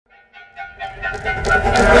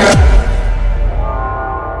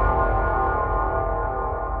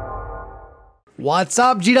What's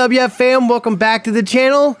up, GWF fam? Welcome back to the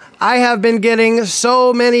channel. I have been getting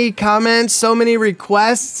so many comments, so many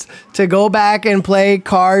requests to go back and play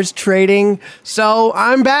cars trading. So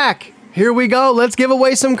I'm back. Here we go. Let's give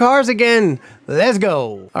away some cars again. Let's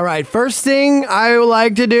go. All right, first thing I would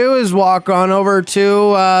like to do is walk on over to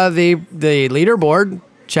the leaderboard.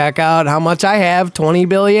 Check out how much I have.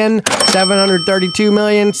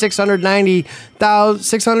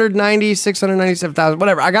 697,000,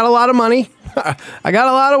 whatever. I got a lot of money. I got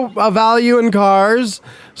a lot of value in cars.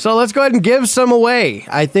 So let's go ahead and give some away.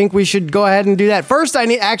 I think we should go ahead and do that. First, I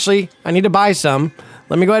need to buy some.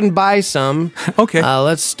 Let me go ahead and buy some. Okay.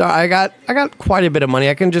 Let's start. I got quite a bit of money.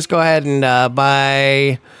 I can just go ahead and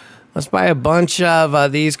buy. Let's buy a bunch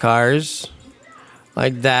of these cars,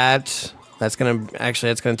 like that. That's gonna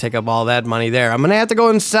take up all that money there. I'm gonna have to go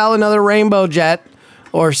and sell another rainbow jet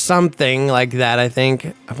or something like that. I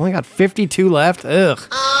think I've only got 52 left. Ugh.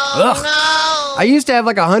 Ugh. No. I used to have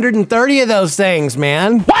like 130 of those things,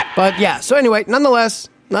 man. What? But yeah. So anyway, nonetheless.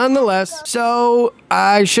 So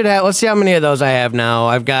I should have. Let's see how many of those I have now.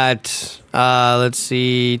 I've got. Let's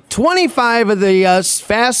see, 25 of the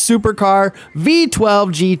fast supercar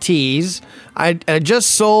V12 GTs. I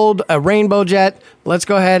just sold a rainbow jet. Let's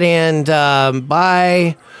go ahead and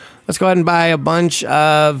buy. Let's go ahead and buy a bunch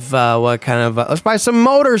of let's buy some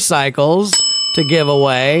motorcycles to give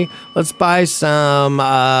away. Let's buy some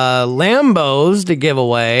Lambos to give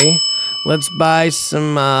away. Let's buy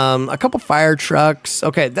some, a couple fire trucks.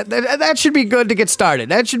 Okay, that should be good to get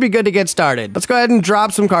started. Let's go ahead and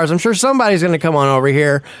drop some cars. I'm sure somebody's gonna come on over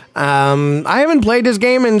here. I haven't played this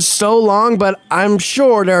game in so long, but I'm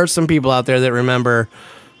sure there are some people out there that remember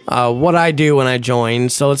what I do when I join.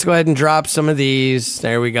 So let's go ahead and drop some of these.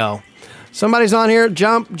 There we go. Somebody's on here.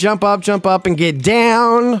 Jump up, and get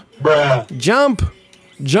down. Bruh. Jump.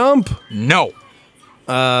 No.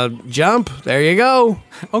 Jump. There you go.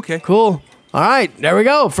 Okay. Cool. All right, there we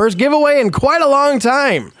go. First giveaway in quite a long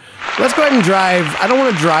time. Let's go ahead and drive. I don't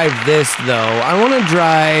want to drive this, though. I want to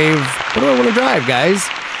drive... What do I want to drive, guys?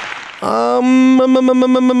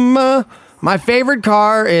 My favorite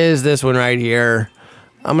car is this one right here.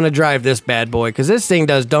 I'm going to drive this bad boy, because this thing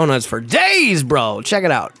does donuts for days, bro. Check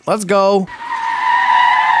it out. Let's go.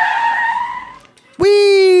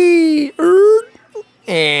 Whee!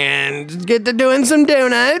 And get to doing some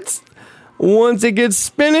donuts. Once it gets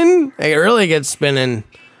spinning, it really gets spinning.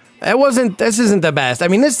 This isn't the best. I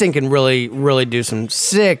mean, this thing can really do some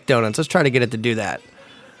sick donuts. Let's try to get it to do that.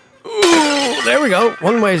 Ooh, there we go.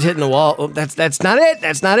 One way is hitting the wall. Oh, that's not it.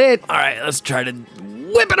 That's not it. All right, let's try to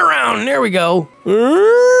whip it around. There we go.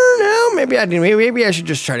 No, maybe I should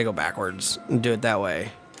just try to go backwards and do it that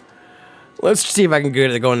way. Let's see if I can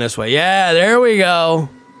get it going this way. Yeah, there we go.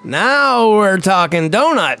 Now we're talking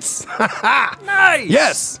donuts.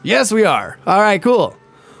 Nice. Yes, we are. All right, cool.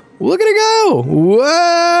 Look at it go.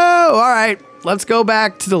 Whoa. All right, let's go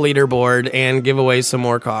back to the leaderboard and give away some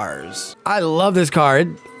more cars. I love this car.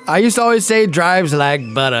 I used to always say it drives like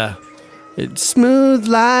butter. It's smooth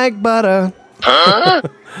like butter. Huh?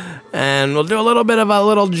 And we'll do a little bit of a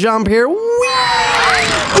little jump here. Whee!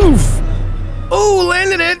 Oof. Ooh,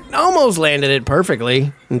 landed it. Almost landed it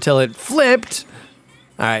perfectly until it flipped.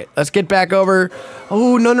 All right, let's get back over.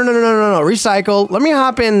 Oh, no. Recycle. Let me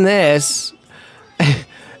hop in this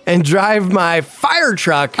and drive my fire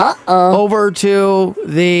truck over to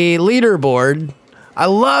the leaderboard. I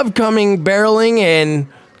love barreling in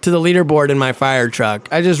to the leaderboard in my fire truck.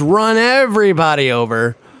 I just run everybody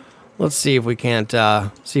over. Let's see if we can't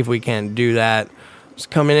do that. It's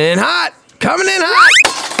coming in hot.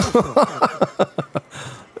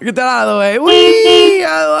 Get that out of the way. Whee!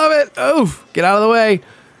 I love it. Oof. Get out of the way.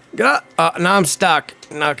 Get out. Now I'm stuck.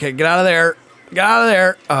 Okay, get out of there. Get out of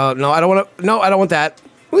there. No, I don't want to. No, I don't want that.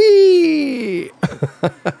 Whee! All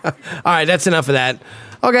right, that's enough of that.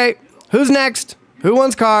 Okay, who's next? Who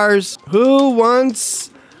wants cars? Who wants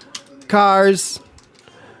cars?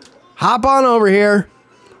 Hop on over here.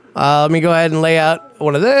 Let me go ahead and lay out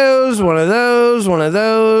one of those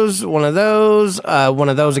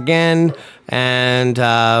again. And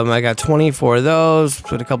I got 24 of those.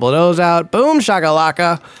 Put a couple of those out. Boom,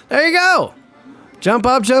 shakalaka. There you go. Jump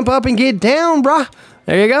up, and get down, brah.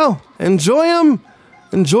 There you go. Enjoy them.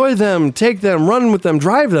 Enjoy them. Take them. Run with them.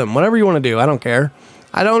 Drive them. Whatever you want to do. I don't care.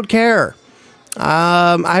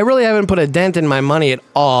 I really haven't put a dent in my money at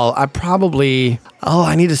all. I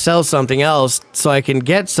need to sell something else so I can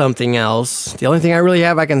get something else. The only thing I really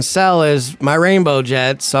have I can sell is my rainbow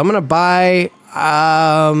jet. So I'm gonna buy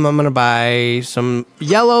some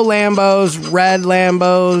yellow Lambos, red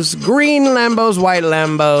Lambos, green Lambos, white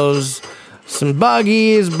Lambos, some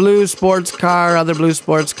buggies, blue sports car, other blue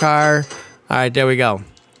sports car. All right, there we go.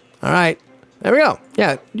 All right, there we go.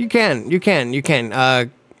 Yeah, you can.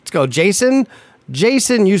 Let's go, Jason.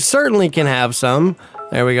 Jason, you certainly can have some.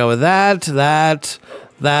 There we go with that,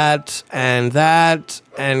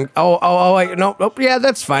 and oh, wait, nope, yeah,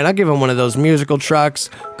 that's fine. I'll give him one of those musical trucks,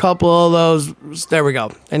 couple of those. There we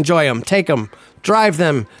go. Enjoy them, take them, drive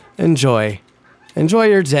them, enjoy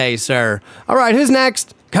your day, sir. All right, who's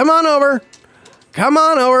next? Come on over.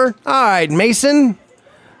 All right, Mason,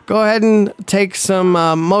 go ahead and take some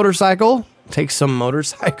motorcycle. Just some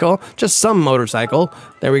motorcycle.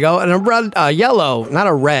 There we go. And a red, yellow, not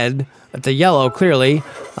a red. It's a yellow, clearly.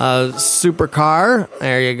 Supercar.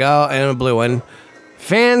 There you go. And a blue one.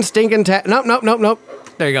 Fan stinking Nope.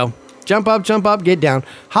 There you go. Jump up, get down.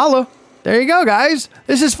 Holla. There you go, guys.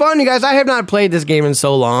 This is fun, you guys. I have not played this game in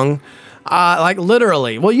so long. Like,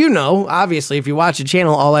 literally. Well, you know, obviously, if you watch the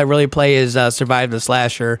channel, all I really play is Survive the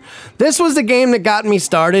Slasher. This was the game that got me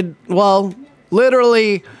started. Well,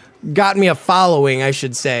 literally got me a following, I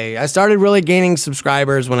should say. I started really gaining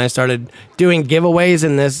subscribers when I started doing giveaways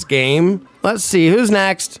in this game. Let's see, who's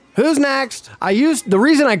next? The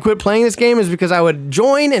reason I quit playing this game is because I would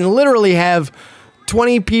join and literally have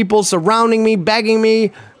 20 people surrounding me, begging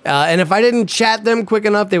me, and if I didn't chat them quick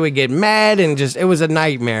enough, they would get mad, and it was a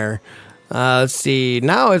nightmare. Let's see,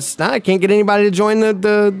 now I can't get anybody to join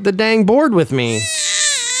the dang board with me.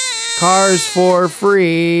 Cars for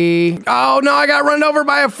free. Oh no, I got run over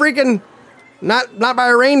by a freaking, not by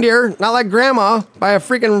a reindeer, not like grandma, by a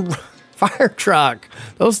freaking fire truck.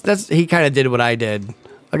 He kind of did what I did.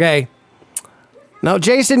 Okay. No,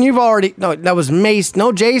 Jason, that was Mace.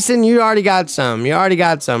 No, Jason, you already got some.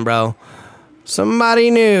 Bro. Somebody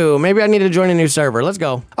new. Maybe I need to join a new server. Let's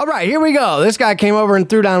go. All right, here we go. This guy came over and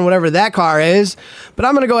threw down whatever that car is, but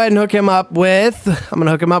I'm going to go ahead and hook him up with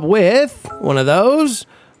one of those.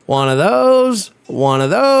 One of these,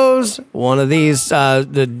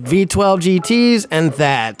 the V12 GTs, and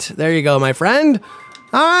that. There you go, my friend.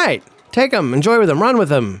 All right, take them, enjoy with them, run with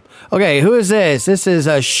them. Okay, who is this? This is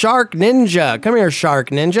a Shark Ninja. Come here, Shark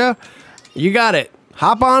Ninja. You got it.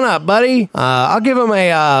 Hop on up, buddy. I'll give him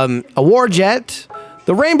a war jet.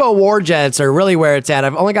 The rainbow war jets are really where it's at.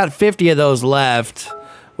 I've only got 50 of those left,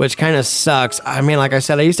 which kind of sucks. I mean, like I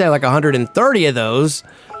said, I used to have like 130 of those.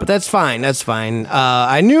 But that's fine,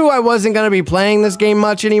 I knew I wasn't going to be playing this game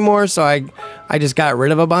much anymore, so I just got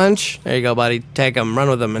rid of a bunch. There you go, buddy. Take them, run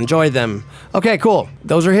with them, enjoy them. Okay, cool.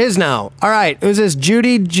 Those are his now. All right, who's this?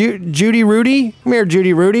 Judy Rudy? Come here,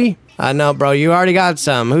 Judy Rudy. No, bro, you already got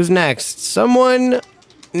some. Who's next? Someone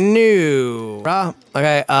new.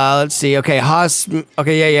 Okay, let's see. Okay, Haas.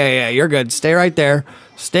 Okay, yeah, you're good. Stay right there.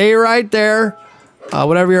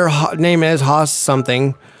 Whatever your name is, Haas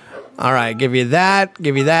something. All right, give you that,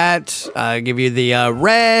 give you the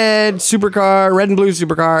red and blue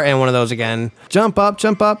supercar, and one of those again. Jump up,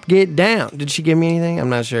 get down. Did she give me anything? I'm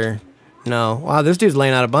not sure. No. Wow, this dude's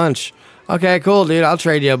laying out a bunch. Okay, cool, dude. I'll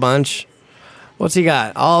trade you a bunch. What's he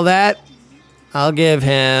got? All that? I'll give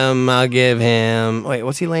him. Wait,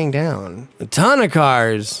 what's he laying down? A ton of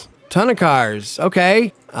cars.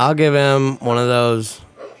 Okay. I'll give him one of those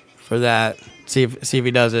for that. See if he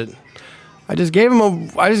does it. I just gave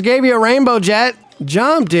you a rainbow jet.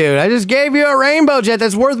 Jump, dude. I just gave you a rainbow jet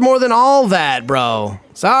that's worth more than all that, bro.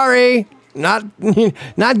 Sorry. Not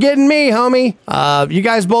getting me, homie. You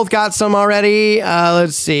guys both got some already.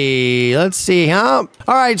 Let's see, huh?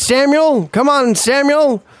 All right, Samuel. Come on,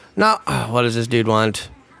 Samuel. Now, what does this dude want?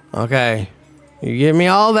 Okay. You give me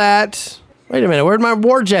all that. Wait a minute. Where'd my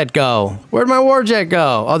war jet go?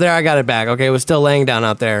 Oh, there, I got it back. Okay, it was still laying down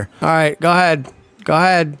out there. All right, go ahead. Go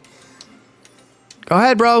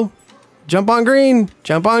ahead, bro. Jump on green.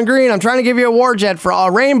 I'm trying to give you a war jet for a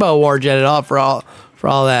rainbow war jet for all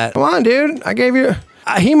that. Come on, dude. I gave you.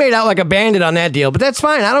 He made out like a bandit on that deal, but that's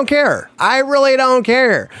fine. I don't care. I really don't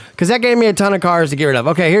care because that gave me a ton of cars to get rid of.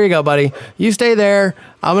 Okay, here you go, buddy. You stay there.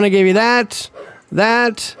 I'm gonna give you that, and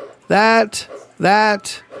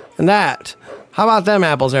that. How about them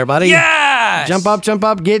apples there, buddy? Yes! Jump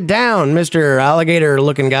up, get down, Mr.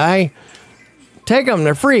 Alligator-looking guy. Take them,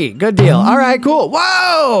 they're free. Good deal. All right, cool.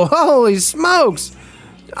 Whoa! Holy smokes!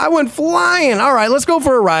 I went flying. All right, let's go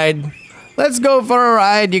for a ride.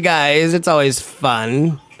 You guys. It's always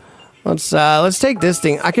fun. Let's take this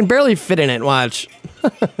thing. I can barely fit in it. Watch.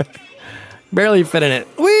 Barely fit in it.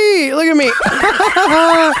 Whee! Look at me.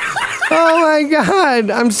 Oh my God!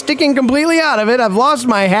 I'm sticking completely out of it. I've lost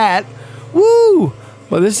my hat. Woo!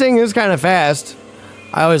 Well, this thing is kind of fast.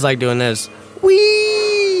 I always like doing this.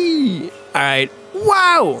 Whee! All right.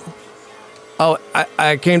 Wow. Oh,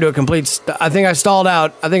 I came to a complete. I think I stalled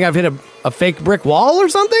out. I think I've hit a fake brick wall or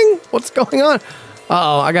something. What's going on?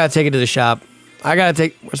 Uh-oh, I gotta take it to the shop.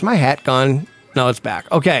 Where's my hat gone? No, it's back.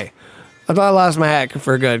 Okay. I thought I lost my hat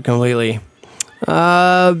for good, completely.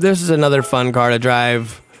 This is another fun car to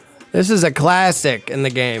drive. This is a classic in the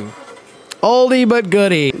game. Oldie but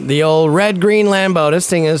goodie. The old red-green Lambo. This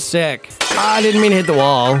thing is sick. I didn't mean to hit the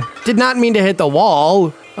wall. Did not mean to hit the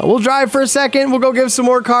wall. We'll drive for a second. We'll go give some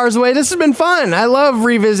more cars away. This has been fun. I love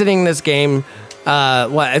revisiting this game.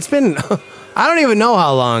 It's been... I don't even know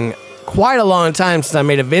how long. Quite a long time since I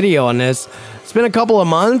made a video on this. It's been a couple of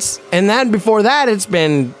months. And then before that, it's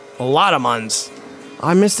been a lot of months.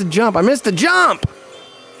 I missed the jump. I missed the jump.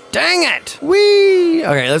 Dang it. Whee.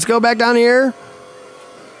 Okay, let's go back down here.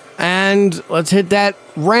 And let's hit that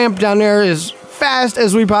ramp down there as fast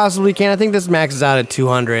as we possibly can. I think this maxes out at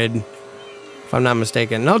 200. If I'm not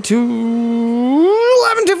mistaken. No,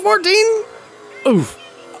 211, 214. Oof.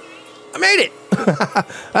 I made it.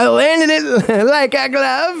 I landed it like a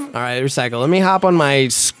glove. All right, recycle. Let me hop on my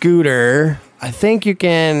scooter. I think you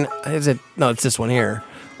can... Is it? No, it's this one here.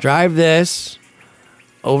 Drive this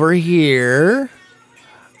over here.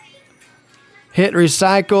 Hit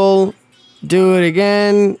recycle. Do it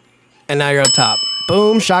again. And now you're up top.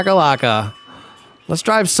 Boom, shakalaka. Let's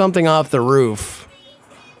drive something off the roof.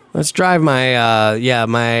 Let's drive my,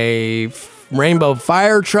 my rainbow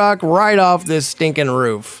fire truck right off this stinking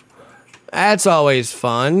roof. That's always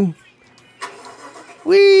fun.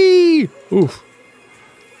 Whee! Oof.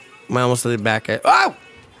 I almost did back at... Oh! All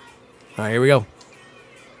right, here we go.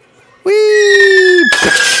 Whee!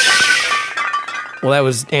 Well, that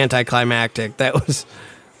was anticlimactic. That was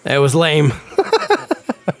lame.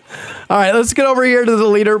 All right, let's get over here to the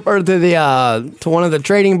leader, or to the to one of the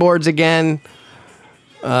trading boards again.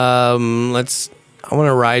 I want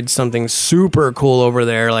to ride something super cool over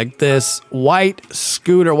there, like this white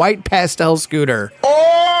scooter, white pastel scooter.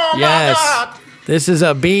 Oh, yes, my God. This is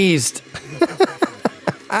a beast.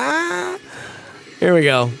 Here we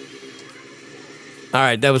go. All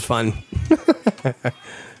right, that was fun.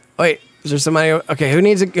 Wait, is there somebody? Okay, who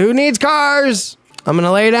needs cars? I'm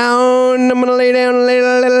gonna lay down. I'm gonna lay down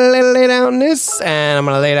this, and I'm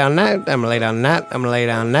gonna lay down that. I'm gonna lay down that. I'm gonna lay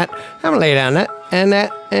down that. I'm gonna lay down that and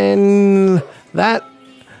that and that.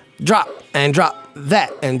 Drop and drop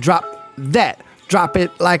that and drop that. Drop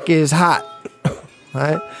it like it's hot. All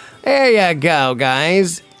right, there you go,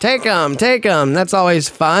 guys. Take them, take them. That's always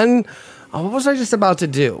fun. Oh, what was I just about to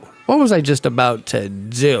do? What was I just about to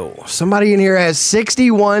do? Somebody in here has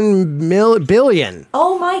 61 billion.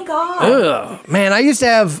 Oh my God. Ugh. Man, I used to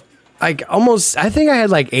have like almost, I think I had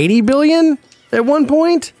like 80 billion at one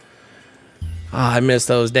point. Oh, I miss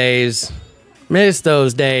those days. Miss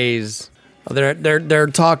those days. They're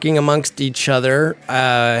talking amongst each other,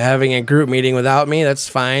 having a group meeting without me. That's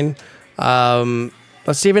fine.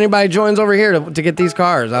 Let's see if anybody joins over here to get these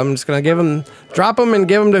cars. I'm just gonna drop them and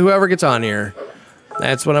give them to whoever gets on here.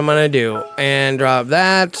 That's what I'm gonna do. And drop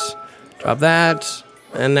that,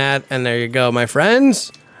 and that, and there you go, my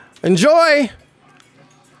friends. Enjoy.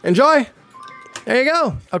 Enjoy. There you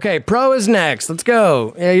go. Okay, Pro is next. Let's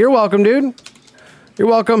go. Yeah, you're welcome, dude. You're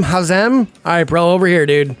welcome, Hazem. All right, Pro, over here,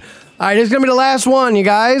 dude. All right, this is gonna be the last one, you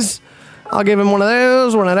guys. I'll give him one of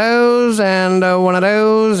those, and one of those, and one of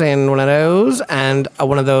those, and one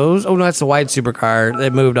of those. Oh, no, that's the white supercar.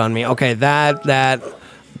 It moved on me. Okay, that.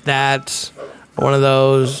 One of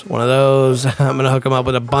those. I'm going to hook him up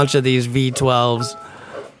with a bunch of these V12s.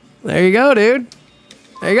 There you go, dude.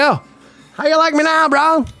 There you go. How you like me now,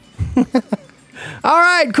 bro? All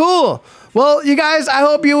right, cool. Well, you guys, I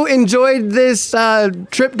hope you enjoyed this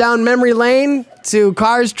trip down memory lane to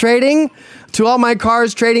Cars Trading. To all my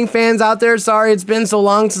Cars Trading fans out there, sorry it's been so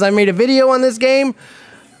long since I made a video on this game.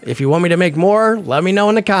 If you want me to make more, let me know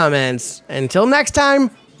in the comments. Until next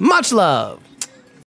time, much love.